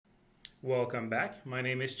Welcome back. My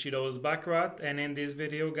name is CheetosBaccarat, and in this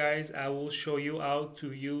video, guys, I will show you how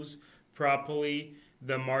to use properly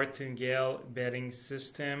the Martingale betting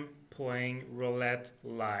system playing roulette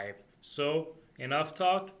live. So, enough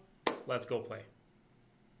talk, let's go play.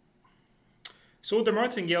 So the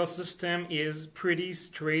Martingale system is pretty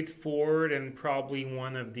straightforward and probably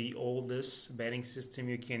one of the oldest betting system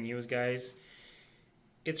you can use, guys.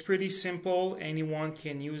 It's pretty simple, anyone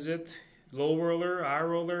can use it. Low roller, high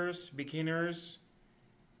rollers, beginners,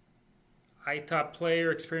 high top player,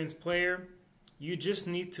 experienced player. You just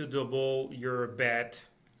need to double your bet,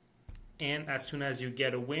 and as soon as you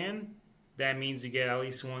get a win, that means you get at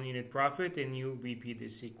least 1 unit profit and you repeat the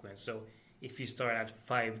sequence. So if you start at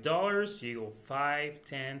 $5, you go 5,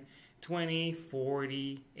 10, 20,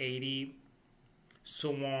 40, 80,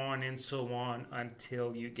 so on and so on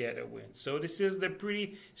until you get a win. So this is the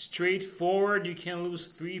pretty straightforward. You can lose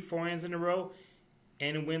 3-4 hands in a row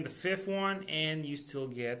and win the 5th one and you still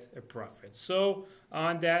get a profit. So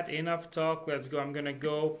on that, enough talk, let's go. I'm gonna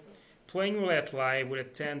go playing roulette live with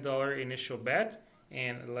a $10 initial bet,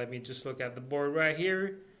 and let me just look at the board right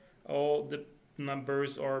here. All the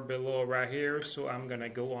numbers are below right here, so I'm gonna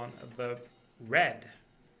go on the red.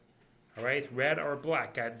 Alright, red or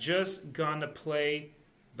black. I'm just gonna play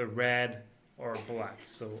the red or black.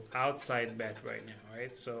 So outside bet right now,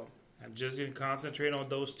 right? So I'm just gonna concentrate on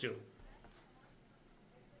those two.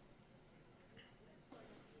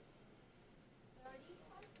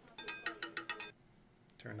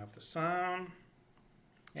 Turn off the sound.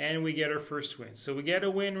 And we get our first win. So we get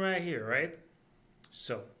a win right here, right?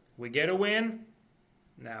 So we get a win.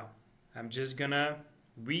 Now I'm just gonna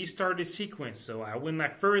restart the sequence. So I win my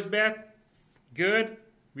first bet, good,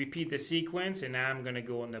 repeat the sequence, and now I'm gonna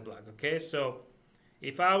go on the block. Okay, so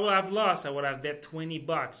if I would have lost, I would have bet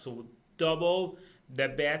 $20. So double the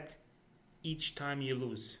bet each time you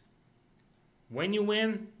lose. When you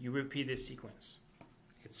win, you repeat the sequence.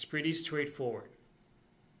 It's pretty straightforward.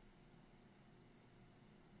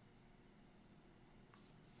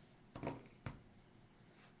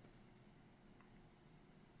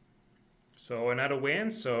 So another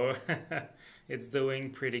win, so it's doing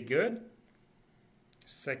pretty good.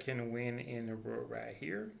 Second win in a row right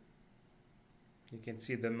here. You can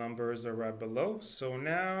see the numbers are right below. So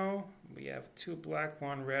now we have 2 black,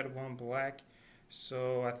 1 red, 1 black.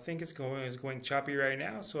 So I think it's going choppy right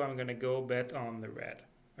now, so I'm gonna go bet on the red.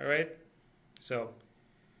 All right, so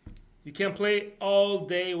you can play all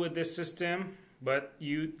day with this system, but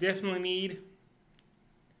you definitely need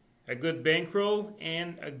a good bankroll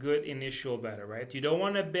and a good initial bet, right? You don't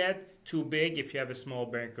want to bet too big if you have a small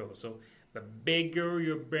bankroll. So the bigger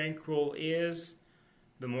your bankroll is,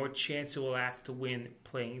 the more chance you will have to win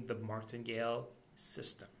playing the Martingale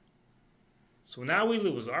system. So now we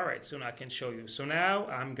lose. All right, so now I can show you. So now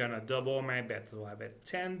I'm going to double my bet. So I bet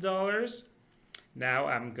 $10. Now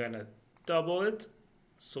I'm going to double it.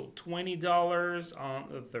 So $20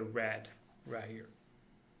 on the red right here.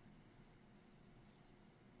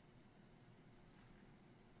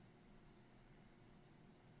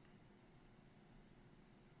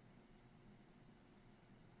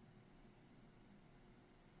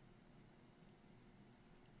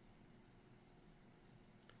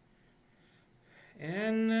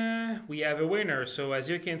 And we have a winner. So as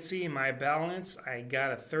you can see in my balance, I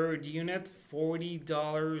got a third unit,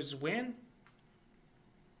 $40 win.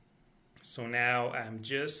 So now I'm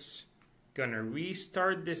just gonna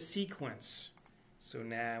restart the sequence. So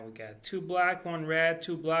now we got 2 black, 1 red,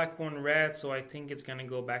 2 black, 1 red. So I think it's gonna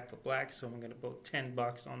go back to black. So I'm gonna put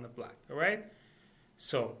 $10 on the black. All right.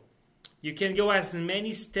 So you can go as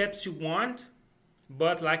many steps you want.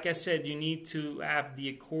 But like I said, you need to have the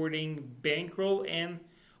according bankroll and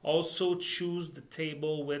also choose the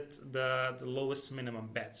table with the lowest minimum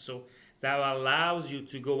bet. So that allows you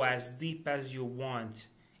to go as deep as you want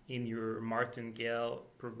in your Martingale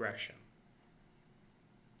progression.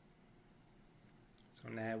 So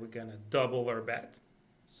now we're going to double our bet.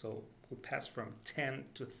 So we pass from 10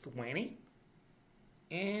 to 20.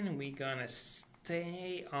 And we're gonna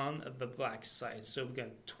stay on the black side. So we got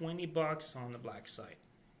 $20 on the black side.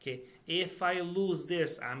 Okay, if I lose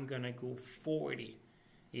this, I'm gonna go 40.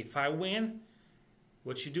 If I win,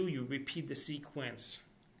 what you do, you repeat the sequence.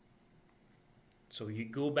 So you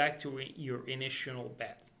go back to your initial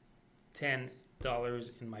bet,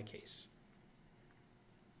 $10 in my case.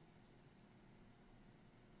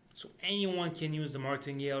 So anyone can use the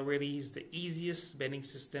Martingale. Really is the easiest betting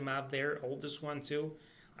system out there, oldest one too.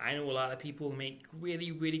 I know a lot of people make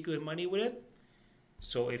really, really good money with it.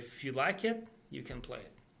 So if you like it, you can play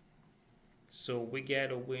it. So we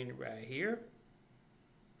get a win right here.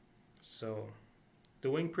 So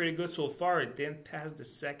doing pretty good so far. It didn't pass the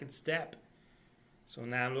second step. So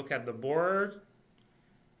now look at the board.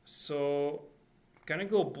 So gonna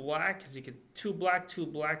go black, as you get two black,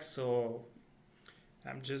 so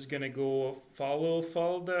I'm just gonna go follow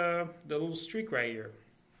the little streak right here.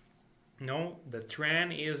 No, the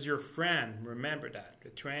trend is your friend. Remember that. The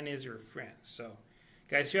trend is your friend. So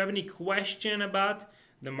guys, if you have any question about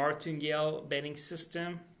the Martingale betting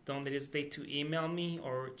system, don't hesitate to email me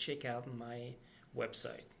or check out my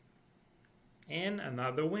website. And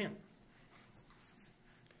another win.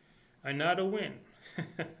 Another win.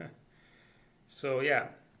 So yeah.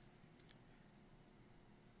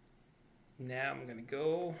 Now I'm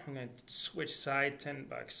gonna switch side,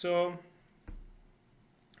 $10. So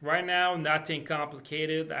right now, nothing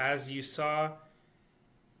complicated. As you saw,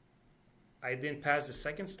 I didn't pass the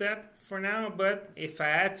second step for now, but if I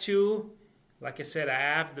had to, like I said, I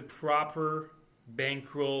have the proper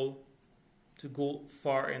bankroll to go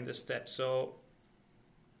far in the step. So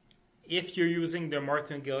if you're using the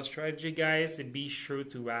Martingale strategy, guys, be sure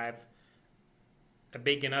to have a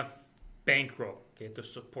big enough bankroll, okay, to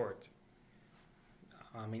support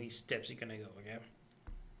how many steps you're gonna go, okay?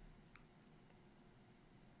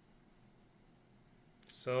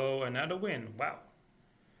 So another win. Wow.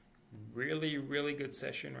 Really, really good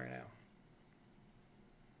session right now.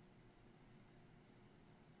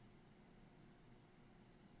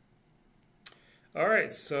 All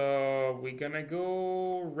right, so we're gonna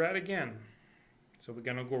go red again. So we're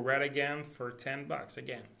gonna go red again for $10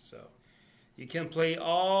 again. So you can play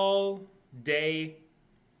all day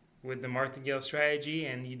with the Martingale strategy,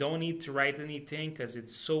 and you don't need to write anything because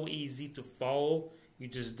it's so easy to follow. You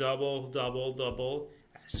just double, double, double.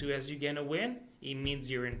 As soon as you get a win, it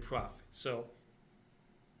means you're in profit. So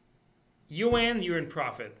you win, you're in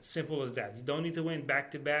profit. Simple as that. You don't need to win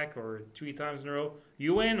back to back or 3 times in a row.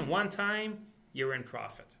 You win one time, you're in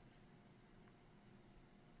profit.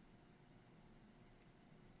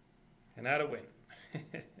 Another win.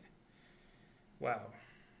 Wow.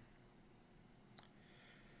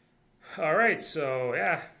 All right, so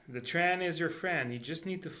yeah, the trend is your friend. You just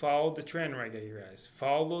need to follow the trend right there, guys.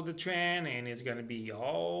 Follow the trend and it's going to be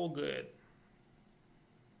all good.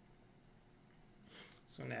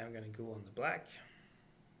 So now I'm going to go on the black.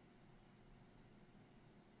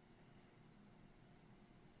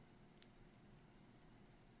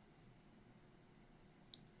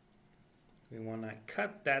 We want to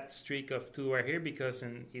cut that streak of 2 right here because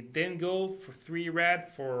it didn't go for 3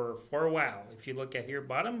 red for a while. If you look at here,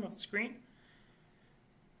 bottom of the screen,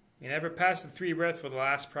 we never passed the 3 red for the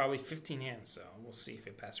last probably 15 hands. So we'll see if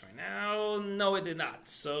it passed right now. No, it did not.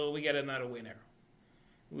 So we got another winner.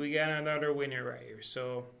 We got another winner right here.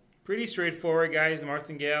 So pretty straightforward, guys.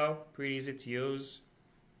 Martingale, pretty easy to use.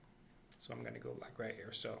 So I'm going to go black right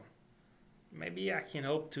here. So maybe I can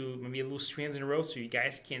hope to maybe lose 3 hands in a row so you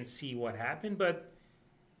guys can see what happened. But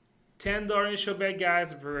 $10 initial bet,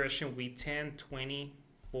 guys. The progression will be 10, 20,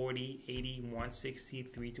 40, 80, 160,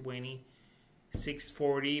 320,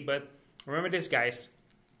 640. But remember this, guys.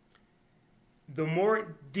 The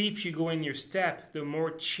more deep you go in your step, the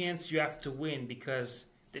more chance you have to win, because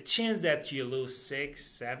the chance that you lose 6,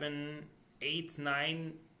 7, 8,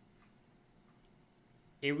 9,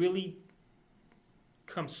 it really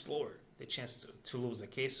comes slower. The chance to lose,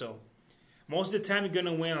 okay? So most of the time you're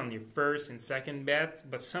gonna win on your first and second bet,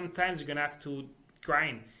 but sometimes you're gonna have to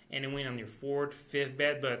grind and win on your 4th, 5th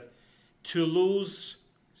bet. But to lose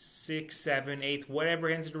 6, 7, 8, whatever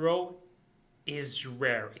hands in a row is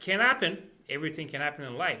rare. It can happen. Everything can happen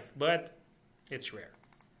in life, but it's rare.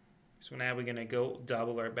 So now we're gonna go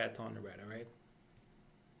double our bet on the red, all right?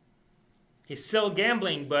 It's still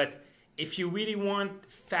gambling, but if you really want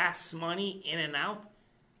fast money in and out,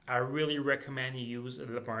 I really recommend you use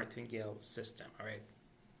the Martingale system, all right?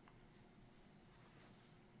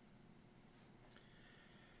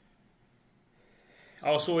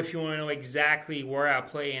 Also, if you want to know exactly where I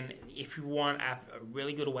play and if you want to have a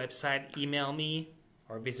really good website, email me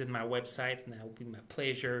or visit my website, and that will be my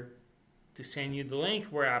pleasure to send you the link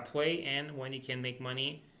where I play and when you can make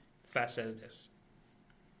money fast as this.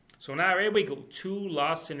 So now here we go, 2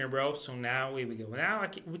 losses in a row. So now here we go. Now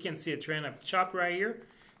we can see a trend of chop right here.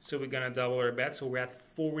 So we're gonna double our bet. So we're at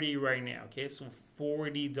 40 right now. Okay, so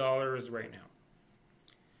 $40 right now.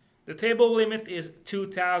 The table limit is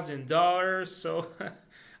 $2,000. So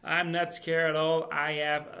I'm not scared at all. I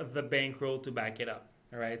have the bankroll to back it up.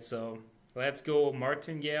 All right, so let's go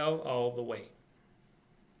Martingale all the way.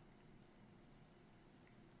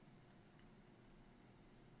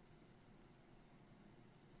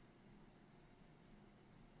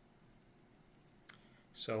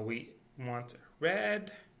 So we want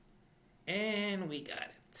red And we got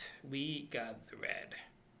it. We got the red.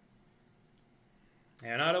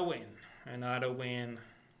 Another win. Another win.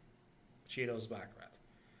 CheetosBaccarat.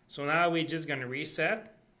 So now we're just going to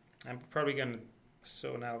reset. I'm probably going to,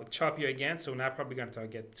 so now chop you again. So now probably going to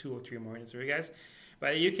get 2 or 3 more units for you guys.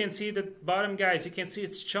 But you can see the bottom, guys. You can see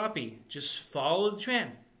it's choppy. Just follow the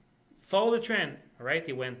trend. Follow the trend. All right?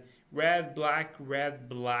 It went red, black, red,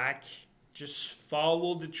 black. Just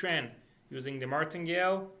follow the trend using the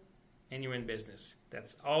martingale, and you're in business.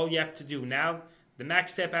 That's all you have to do. Now, the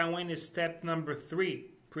next step I win is step number 3.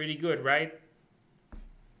 Pretty good, right?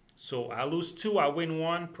 So I lose 2, I win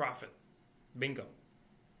 1, profit. Bingo.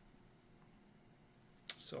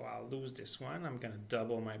 So I'll lose this one. I'm going to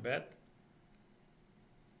double my bet.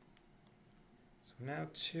 So now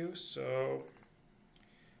 2. So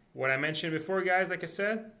what I mentioned before, guys, like I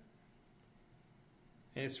said,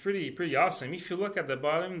 and it's pretty awesome. If you look at the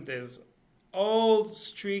bottom, there's all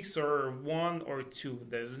streaks are 1 or 2.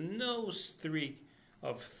 There's no streak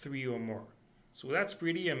of 3 or more. So that's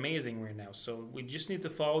pretty amazing right now. So we just need to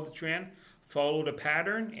follow the trend, follow the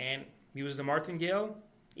pattern, and use the martingale.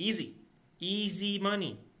 Easy. Easy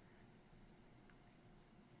money.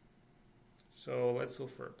 So let's go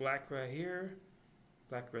for black right here.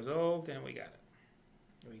 Black result, and we got it.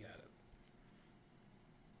 We got it.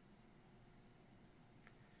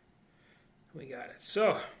 We got it.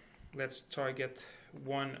 So let's target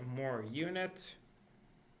 1 more unit.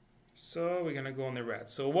 So we're gonna go on the red.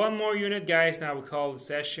 So 1 more unit, guys. Now we call the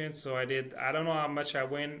session. So I don't know how much I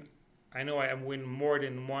win. I know I win more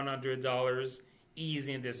than $100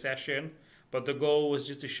 easy in this session. But the goal was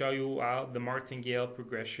just to show you how the martingale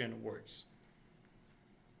progression works.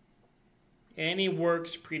 And it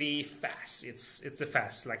works pretty fast. It's a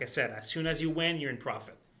fast. Like I said, as soon as you win, you're in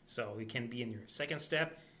profit. So you can be in your second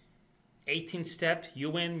step, 18th step. You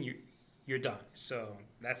win, you're done. So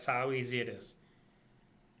that's how easy it is.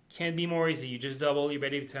 Can't be more easy. You just double your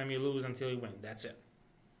bet every time you lose until you win. That's it.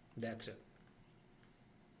 That's it.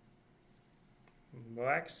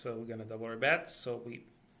 Black. So we're gonna double our bet. So we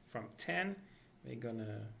from 10, we're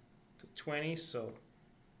gonna do 20. So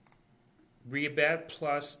rebet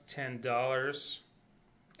plus $10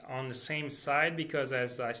 on the same side, because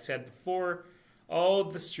as I said before, all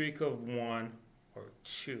the streak of 1 or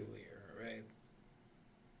 2 here, right?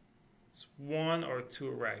 It's 1 or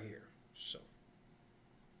 2 right here. So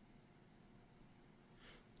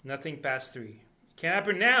nothing past 3. Can't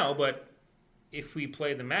happen now, but if we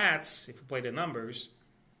play the maths, if we play the numbers,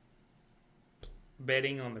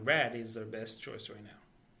 betting on the red is our best choice right now.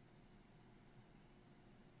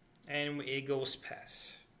 And it goes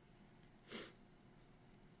past.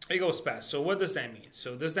 It goes past. So what does that mean?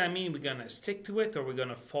 So does that mean we're going to stick to it, or we're going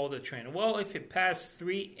to follow the trend? Well, if it passed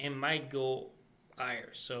 3, it might go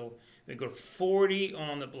higher. So we go 40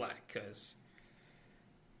 on the black, because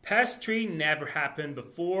past 3 never happened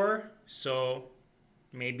before. So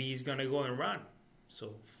maybe he's going to go and run.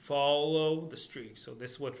 So follow the streak. So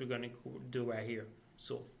this is what we're going to do right here.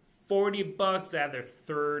 So $40 at their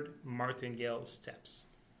 3rd martingale steps.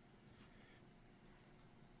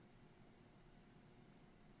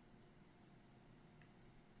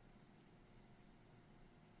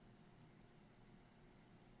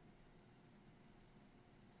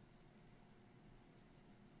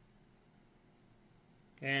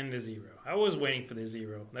 And the 0. I was waiting for the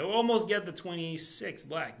 0. I almost get the 26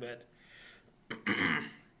 black, but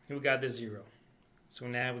we got the 0. So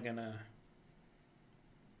now we're gonna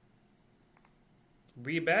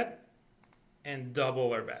rebet and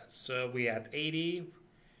double our bets. So we had 80.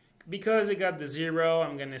 Because I got the 0,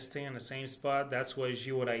 I'm gonna stay on the same spot. That's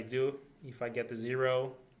usually what I do. If I get the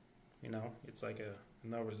 0, you know, it's like a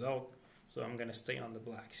no result. So I'm gonna stay on the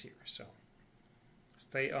blacks here. So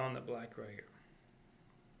stay on the black right here.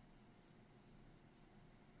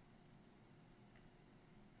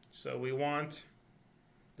 So we want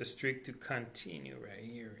the streak to continue right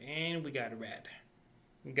here. And we got red.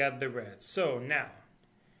 We got the red. So now,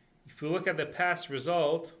 if we look at the past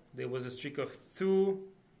result, there was a streak of 2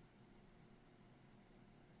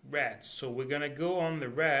 red. So we're going to go on the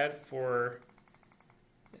red for,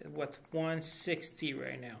 what, 160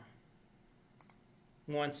 right now.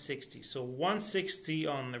 160. So 160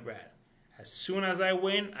 on the red. As soon as I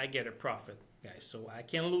win, I get a profit, guys. So I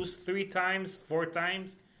can lose 3 times, 4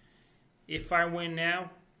 times. If I win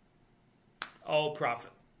now, all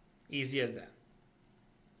profit. Easy as that.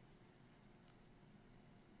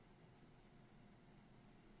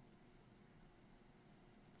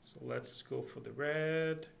 So let's go for the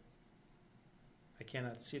red. I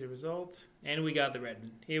cannot see the result. And we got the red.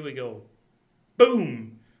 Here we go.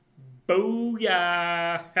 Boom!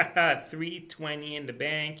 Booyah! 320 in the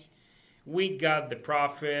bank. we got the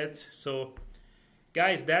profit. So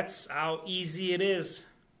guys, that's how easy it is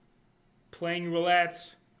playing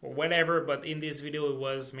roulette or whatever, but in this video it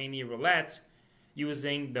was mainly roulette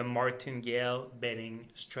using the martingale betting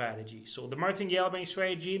strategy. So the martingale betting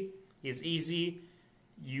strategy is easy.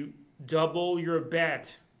 You double your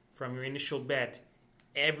bet from your initial bet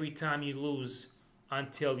every time you lose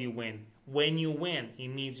until you win. When you win, it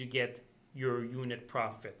means you get your unit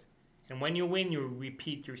profit. And when you win, you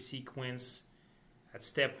repeat your sequence at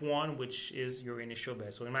step 1, which is your initial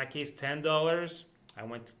bet. So in my case, $10. I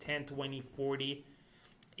went to 10, 20, 40,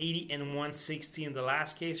 80, and 160 in the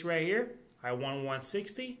last case right here. I won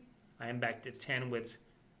 160. I am back to 10 with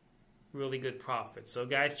really good profit. So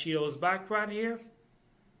guys, CheetosBaccarat here.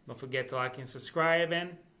 Don't forget to like and subscribe,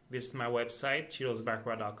 and visit my website,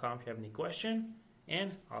 CheetosBaccarat.com, if you have any question.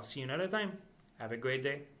 And I'll see you another time. Have a great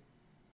day.